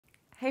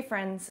Hey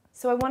friends,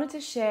 so I wanted to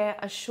share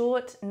a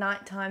short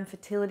nighttime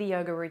fertility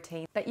yoga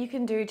routine that you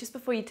can do just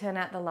before you turn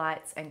out the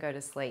lights and go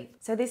to sleep.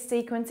 So this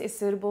sequence is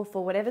suitable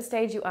for whatever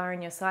stage you are in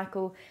your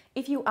cycle.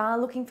 If you are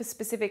looking for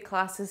specific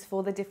classes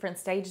for the different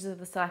stages of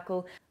the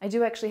cycle, I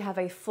do actually have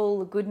a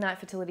full Good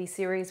Night Fertility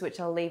series which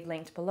I'll leave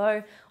linked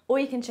below, or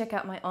you can check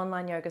out my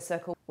online yoga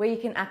circle where you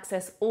can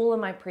access all of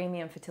my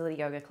premium fertility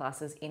yoga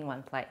classes in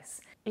one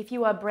place. If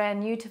you are brand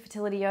new to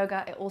fertility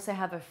yoga, I also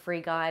have a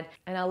free guide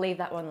and I'll leave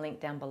that one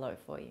linked down below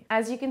for you.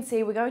 As you can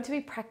see, we're going to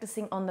be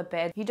practicing on the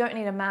bed. You don't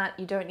need a mat,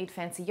 you don't need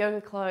fancy yoga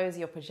clothes,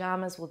 your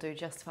pajamas will do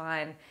just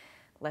fine.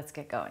 Let's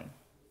get going.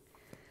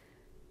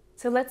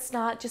 So let's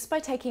start just by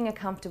taking a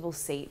comfortable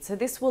seat. So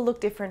this will look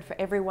different for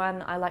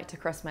everyone. I like to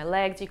cross my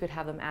legs. You could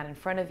have them out in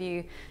front of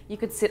you. You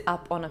could sit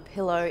up on a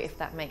pillow if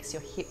that makes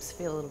your hips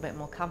feel a little bit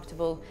more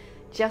comfortable.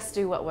 Just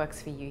do what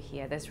works for you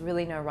here. There's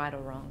really no right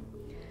or wrong.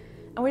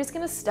 And we're just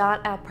going to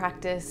start our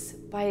practice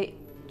by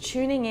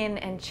tuning in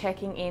and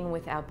checking in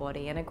with our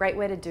body. And a great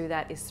way to do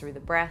that is through the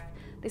breath.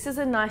 This is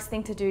a nice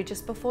thing to do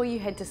just before you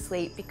head to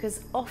sleep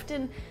because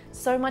often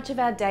so much of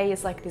our day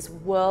is like this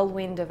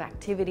whirlwind of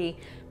activity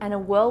and a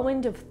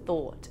whirlwind of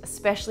thought,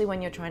 especially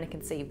when you're trying to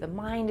conceive. The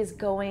mind is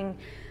going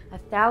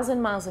 1,000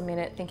 miles a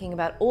minute thinking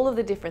about all of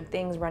the different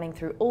things, running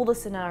through all the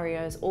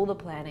scenarios, all the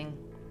planning.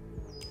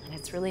 And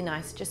it's really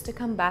nice just to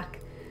come back,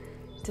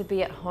 to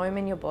be at home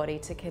in your body,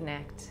 to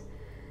connect.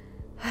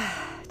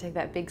 Take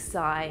that big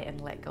sigh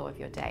and let go of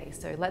your day.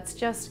 So let's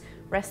just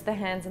rest the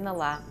hands in the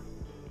lap.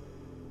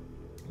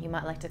 You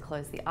might like to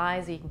close the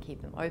eyes or you can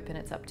keep them open,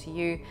 it's up to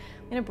you.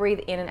 I'm going to breathe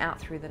in and out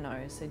through the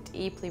nose. So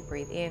deeply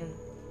breathe in.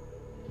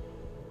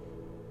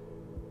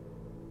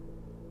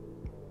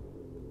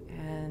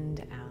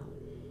 And out.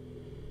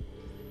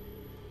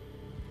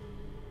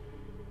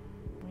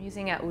 We're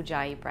using our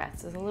Ujjayi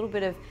breaths. There's a little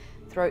bit of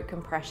throat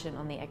compression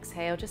on the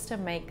exhale just to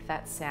make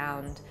that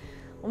sound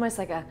almost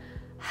like a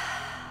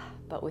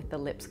but with the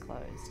lips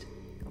closed.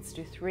 Let's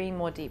do 3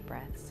 more deep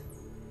breaths.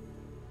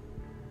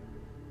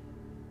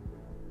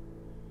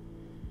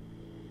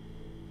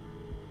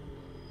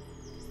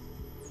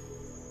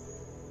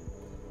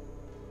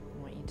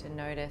 I want you to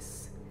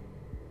notice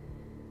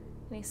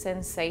any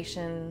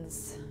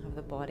sensations of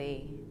the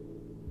body.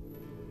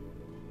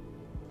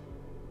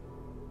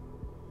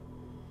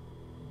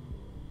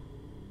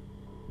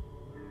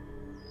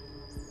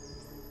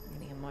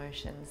 Any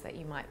emotions that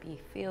you might be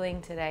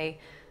feeling today.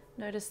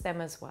 Notice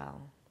them as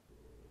well.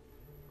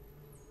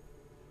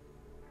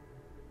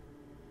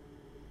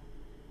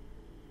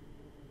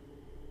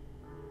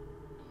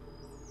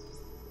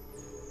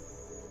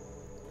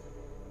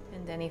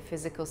 And any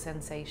physical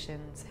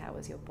sensations, how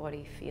is your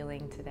body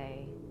feeling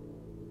today?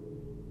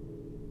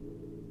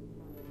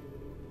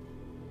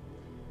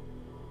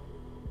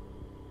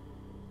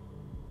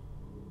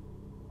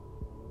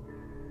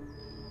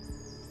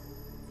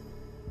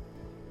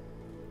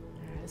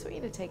 I just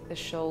want you to take the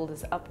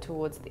shoulders up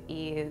towards the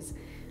ears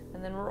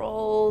and then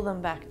roll them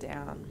back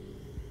down.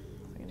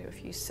 So I'm going to do a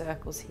few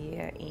circles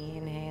here.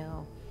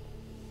 Inhale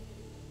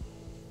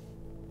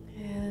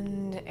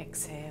and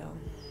exhale.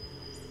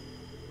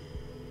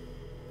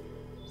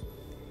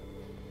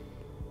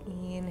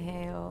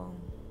 Inhale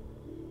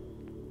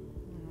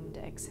and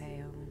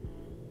exhale.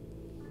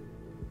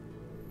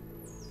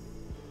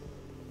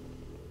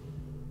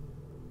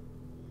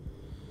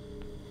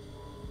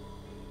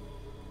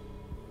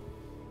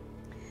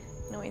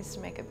 I want you to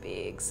make a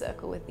big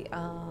circle with the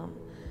arm,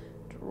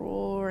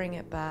 drawing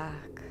it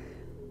back.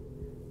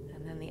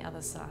 And then the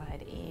other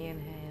side,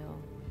 inhale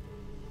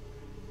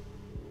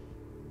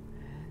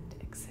and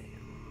exhale.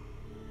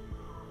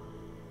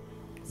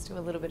 Let's do a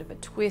little bit of a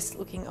twist,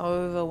 looking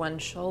over one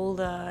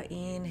shoulder,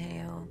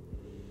 inhale.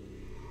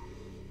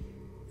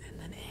 And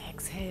then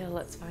exhale,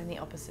 let's find the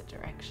opposite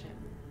direction.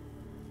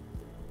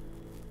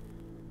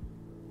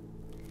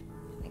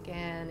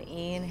 Again,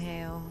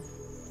 inhale.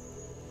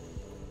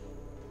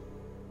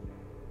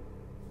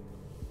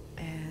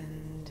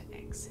 And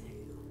exhale.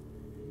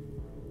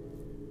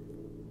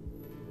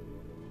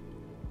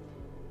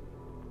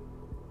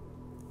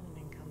 And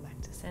then come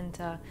back to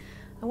center.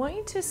 I want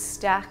you to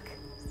stack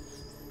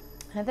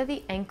either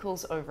the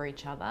ankles over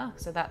each other,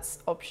 so that's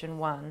option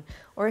 1,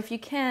 or if you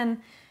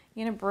can,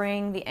 you're going to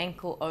bring the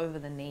ankle over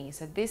the knee.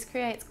 So this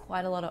creates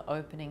quite a lot of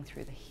opening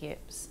through the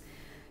hips.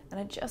 And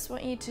I just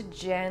want you to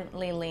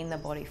gently lean the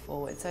body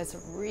forward. So it's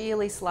a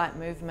really slight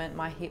movement.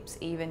 My hips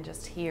even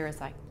just here is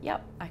like,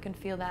 yep, I can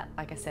feel that.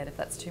 Like I said, if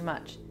that's too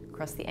much,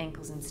 cross the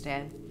ankles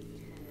instead.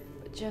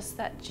 But just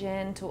that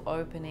gentle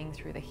opening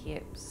through the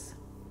hips,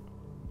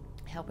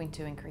 helping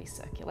to increase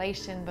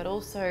circulation, but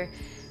also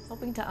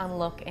helping to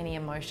unlock any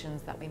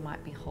emotions that we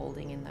might be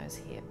holding in those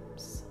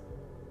hips.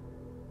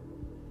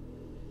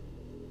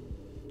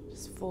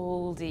 Just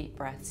full deep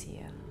breaths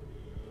here.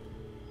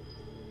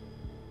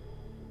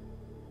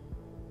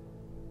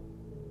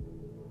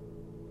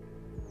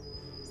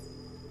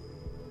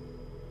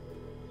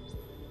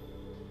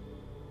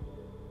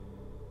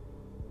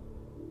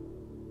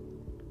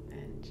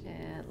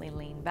 Gently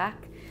lean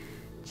back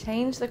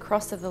Change the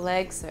cross of the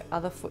legs so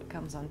other foot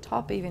comes on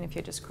top, even if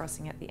you're just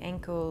crossing at the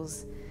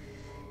ankles.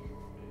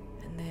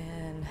 And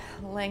then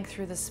length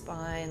through the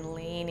spine,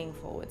 leaning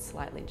forward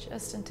slightly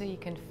just until you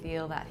can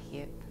feel that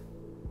hip.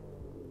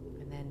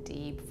 And then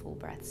deep, full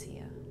breaths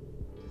here.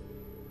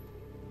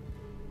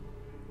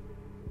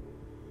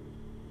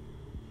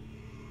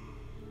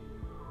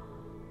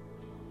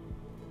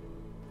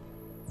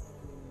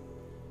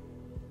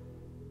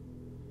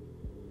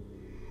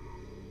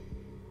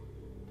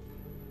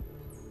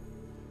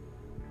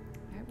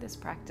 I hope this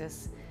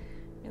practice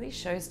really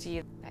shows to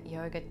you that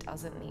yoga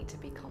doesn't need to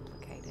be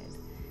complicated.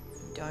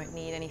 You don't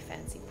need any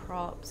fancy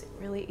props. It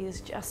really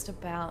is just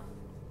about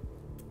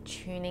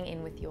tuning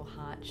in with your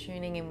heart,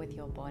 tuning in with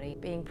your body,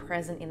 being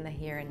present in the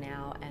here and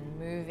now, and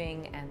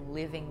moving and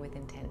living with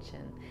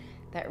intention.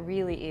 That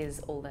really is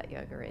all that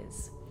yoga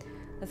is.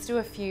 Let's do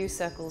a few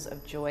circles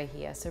of joy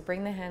here. So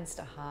bring the hands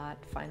to heart,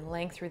 find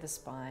length through the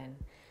spine.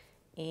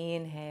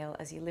 Inhale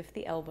as you lift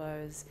the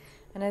elbows,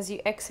 and as you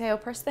exhale,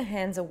 press the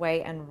hands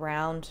away and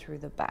round through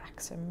the back.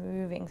 So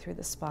moving through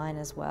the spine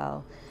as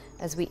well.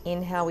 As we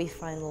inhale, we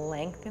find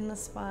length in the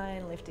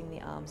spine, lifting the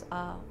arms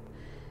up.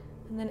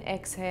 And then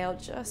exhale,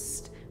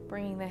 just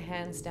bringing the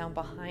hands down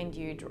behind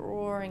you,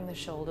 drawing the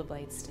shoulder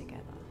blades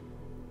together.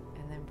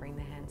 And then bring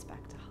the hands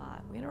back to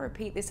heart. We're going to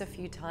repeat this a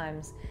few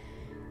times.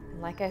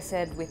 And like I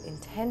said, with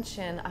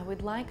intention, I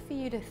would like for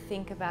you to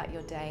think about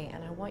your day,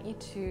 and I want you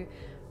to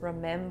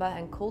remember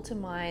and call to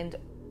mind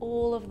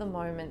all of the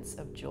moments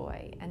of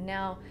joy. And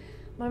now,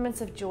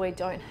 moments of joy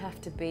don't have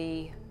to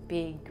be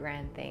big,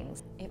 grand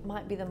things. It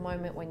might be the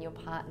moment when your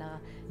partner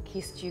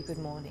kissed you good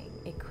morning.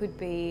 It could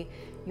be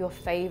your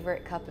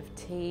favorite cup of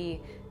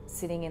tea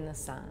sitting in the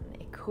sun.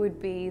 It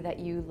could be that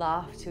you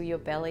laughed till your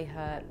belly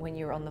hurt when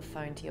you were on the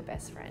phone to your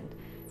best friend.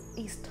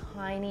 These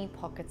tiny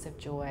pockets of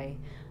joy,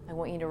 I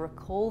want you to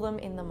recall them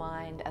in the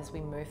mind as we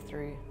move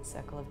through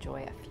Circle of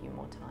Joy a few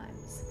more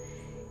times.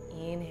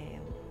 Inhale.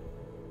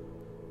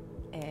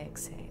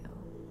 Exhale.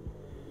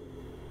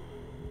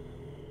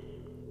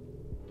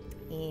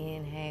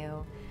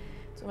 Inhale.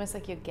 It's almost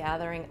like you're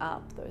gathering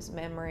up those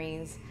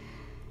memories,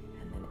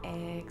 and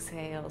then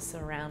exhale,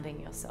 surrounding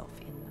yourself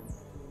in them,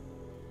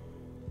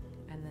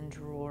 and then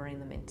drawing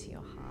them into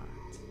your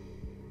heart.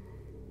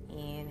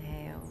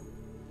 Inhale.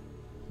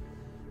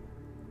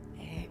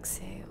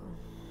 Exhale.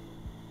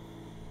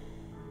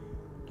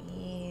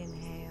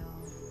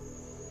 Inhale.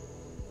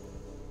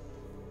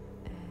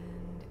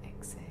 And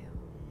exhale.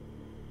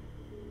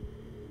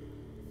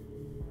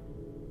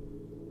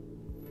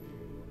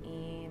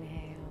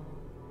 Inhale.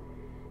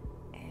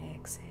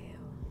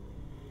 Exhale.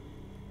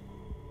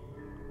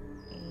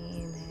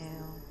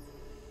 Inhale.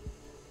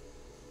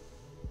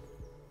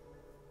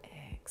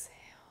 Exhale.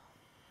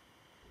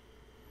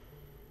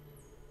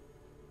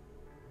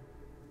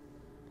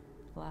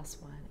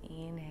 Last one.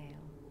 Inhale.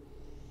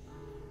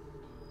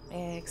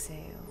 Exhale.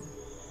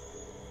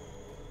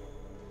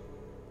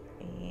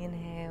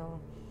 Inhale.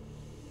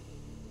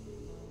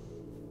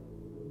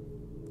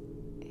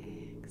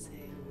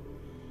 Exhale.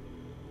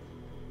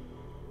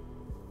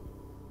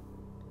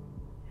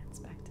 Hands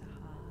back to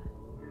heart.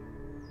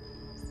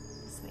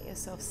 Just let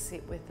yourself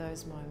sit with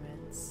those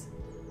moments,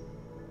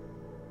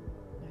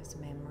 those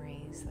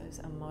memories, those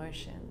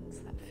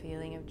emotions, that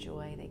feeling of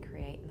joy they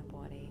create in the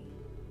body.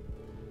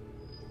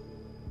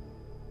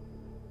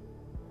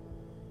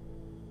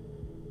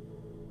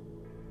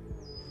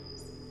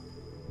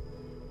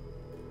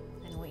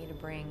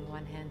 Bring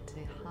one hand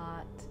to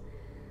heart,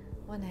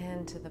 one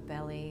hand to the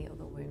belly or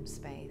the womb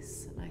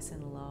space, nice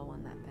and low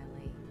on that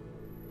belly.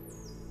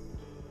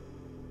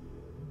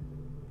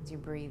 As you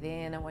breathe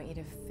in, I want you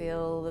to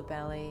fill the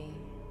belly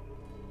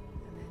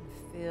and then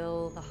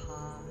fill the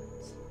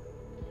heart.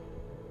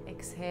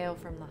 Exhale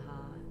from the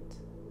heart,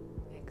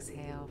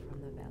 exhale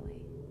from the belly.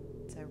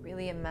 So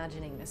really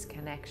imagining this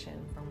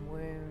connection from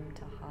womb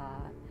to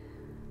heart,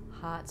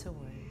 heart to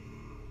womb.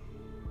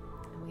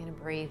 And we're going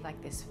to breathe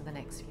like this for the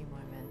next few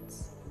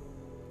moments.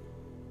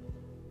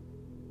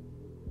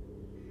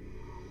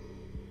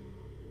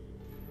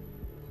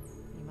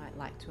 You might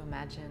like to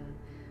imagine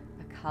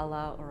a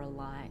color or a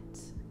light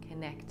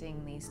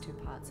connecting these two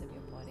parts of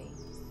your body.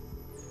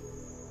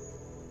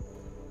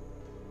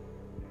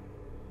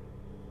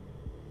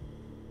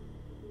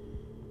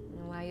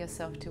 And allow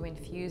yourself to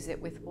infuse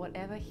it with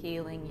whatever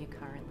healing you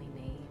currently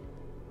need.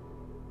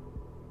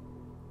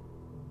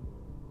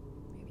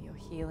 Maybe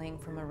you're healing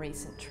from a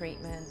recent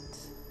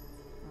treatment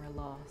or a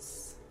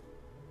loss.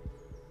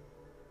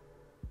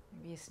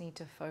 Maybe you just need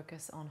to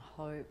focus on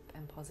hope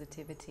and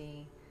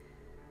positivity.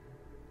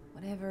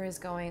 Whatever is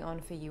going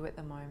on for you at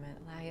the moment,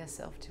 allow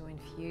yourself to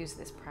infuse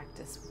this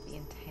practice with the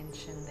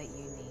intention that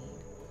you need.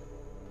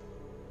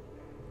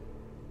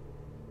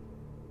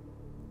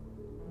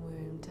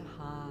 Womb to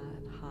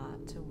heart,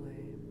 heart to womb.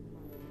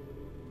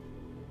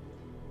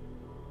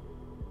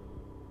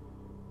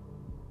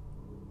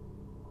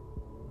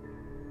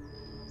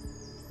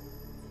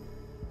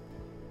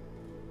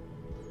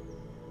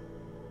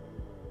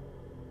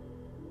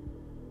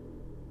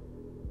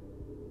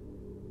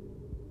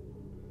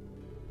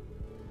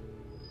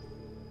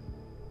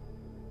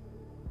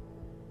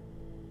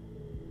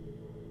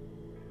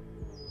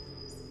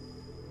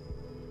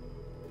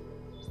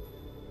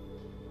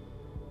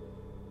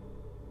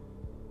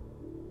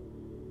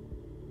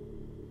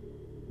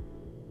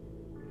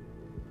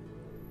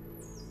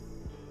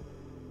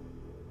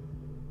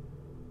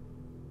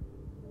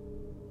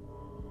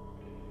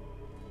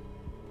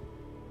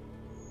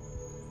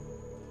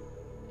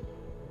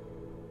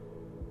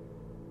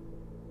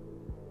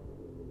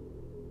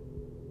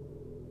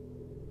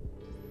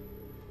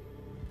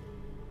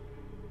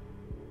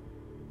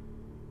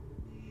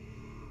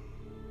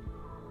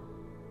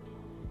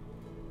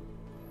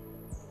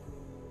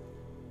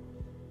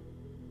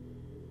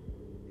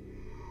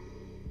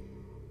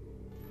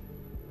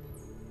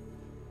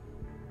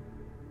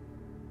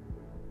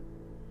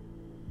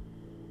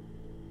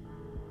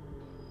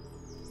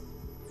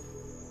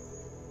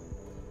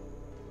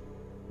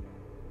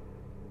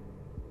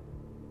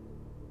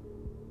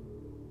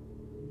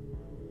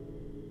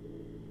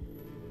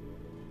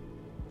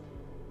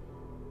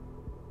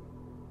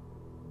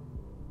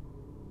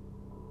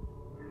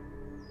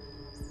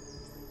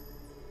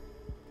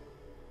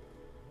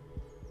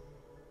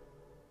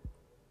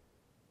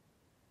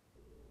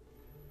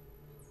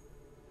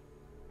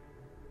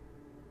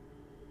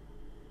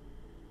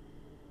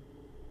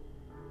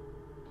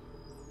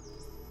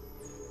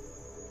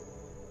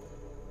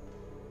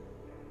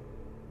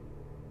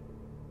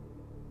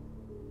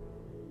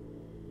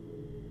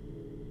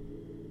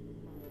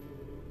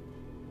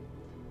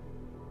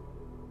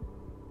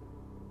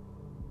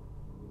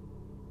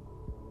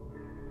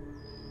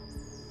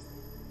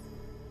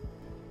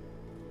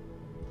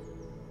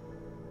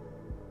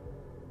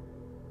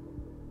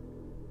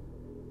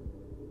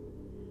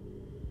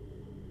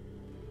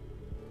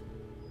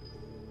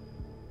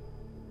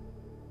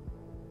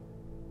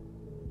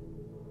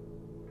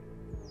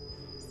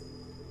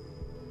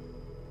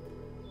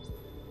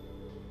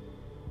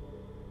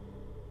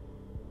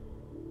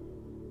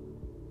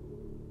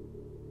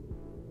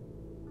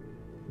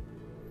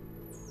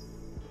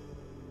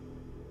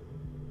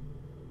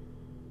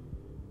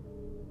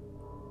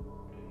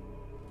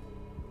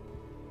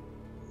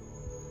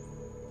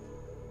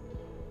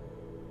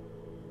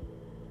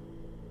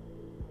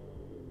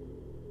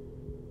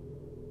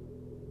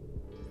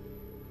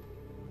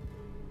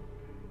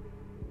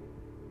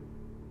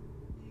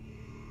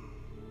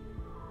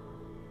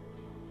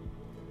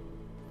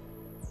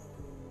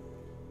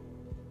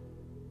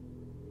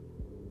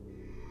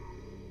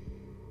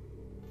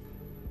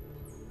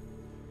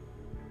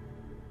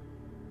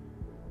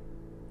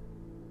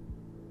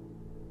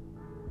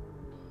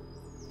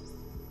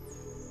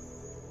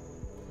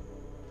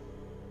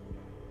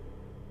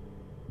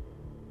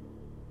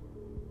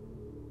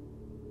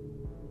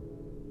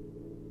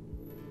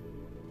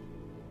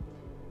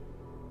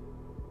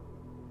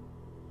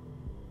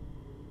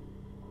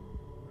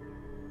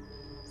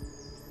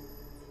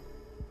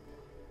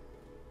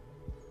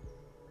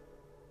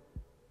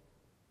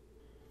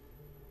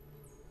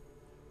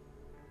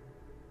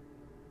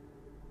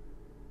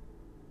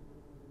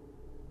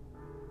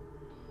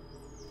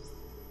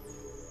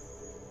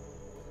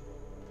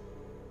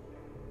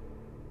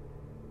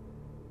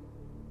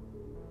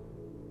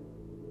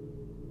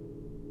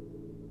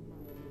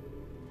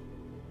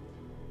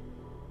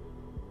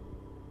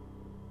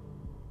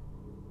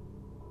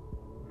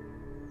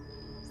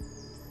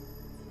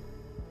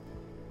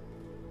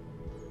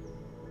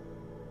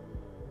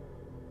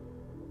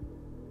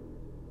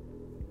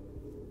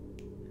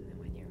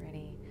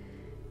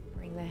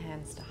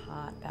 hands to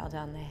heart, bow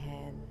down the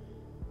head.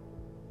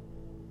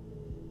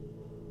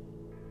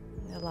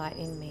 The light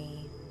in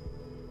me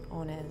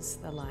honors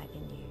the light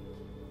in you.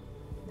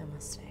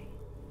 Namaste.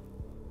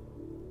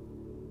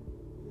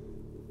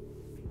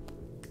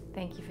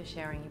 Thank you for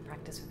sharing your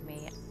practice with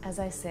me. As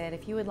I said,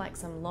 if you would like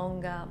some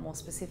longer, more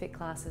specific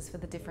classes for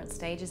the different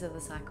stages of the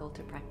cycle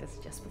to practice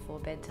just before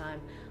bedtime,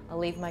 I'll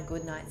leave my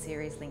Good Night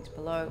series linked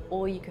below,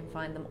 or you can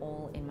find them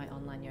all in my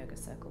online yoga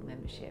circle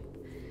membership.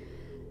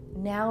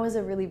 Now is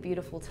a really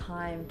beautiful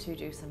time to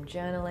do some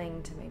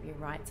journaling, to maybe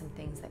write some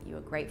things that you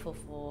are grateful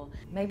for,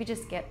 maybe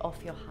just get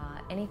off your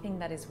heart anything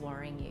that is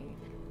worrying you.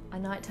 A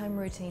nighttime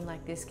routine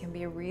like this can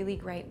be a really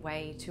great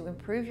way to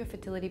improve your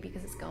fertility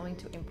because it's going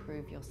to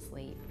improve your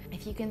sleep.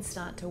 If you can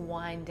start to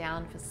wind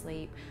down for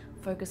sleep,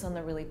 focus on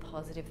the really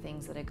positive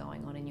things that are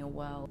going on in your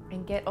world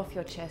and get off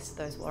your chest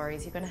those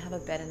worries, you're going to have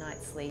a better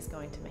night's sleep. It's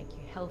going to make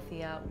you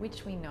healthier,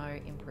 which we know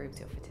improves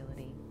your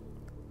fertility.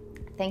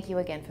 Thank you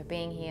again for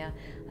being here.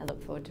 I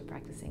look forward to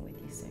practicing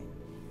with you soon.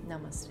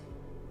 Namaste.